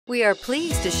We are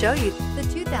pleased to show you the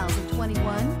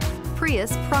 2021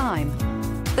 Prius Prime.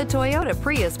 The Toyota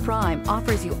Prius Prime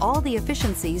offers you all the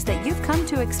efficiencies that you've come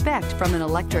to expect from an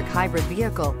electric hybrid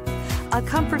vehicle. A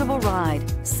comfortable ride,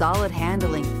 solid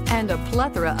handling, and a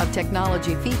plethora of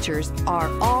technology features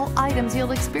are all items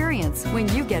you'll experience when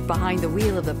you get behind the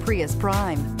wheel of the Prius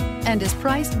Prime, and is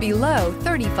priced below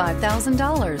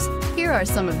 $35,000. Here are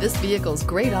some of this vehicle's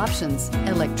great options: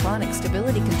 electronic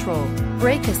stability control,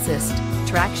 brake assist,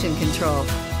 traction control,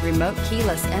 remote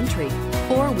keyless entry,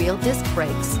 four-wheel disc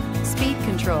brakes, speed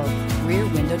control, rear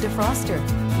window defroster,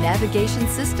 navigation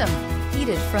system,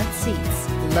 heated front seats,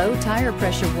 low tire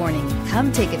pressure warning.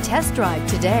 Come take a test drive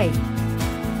today.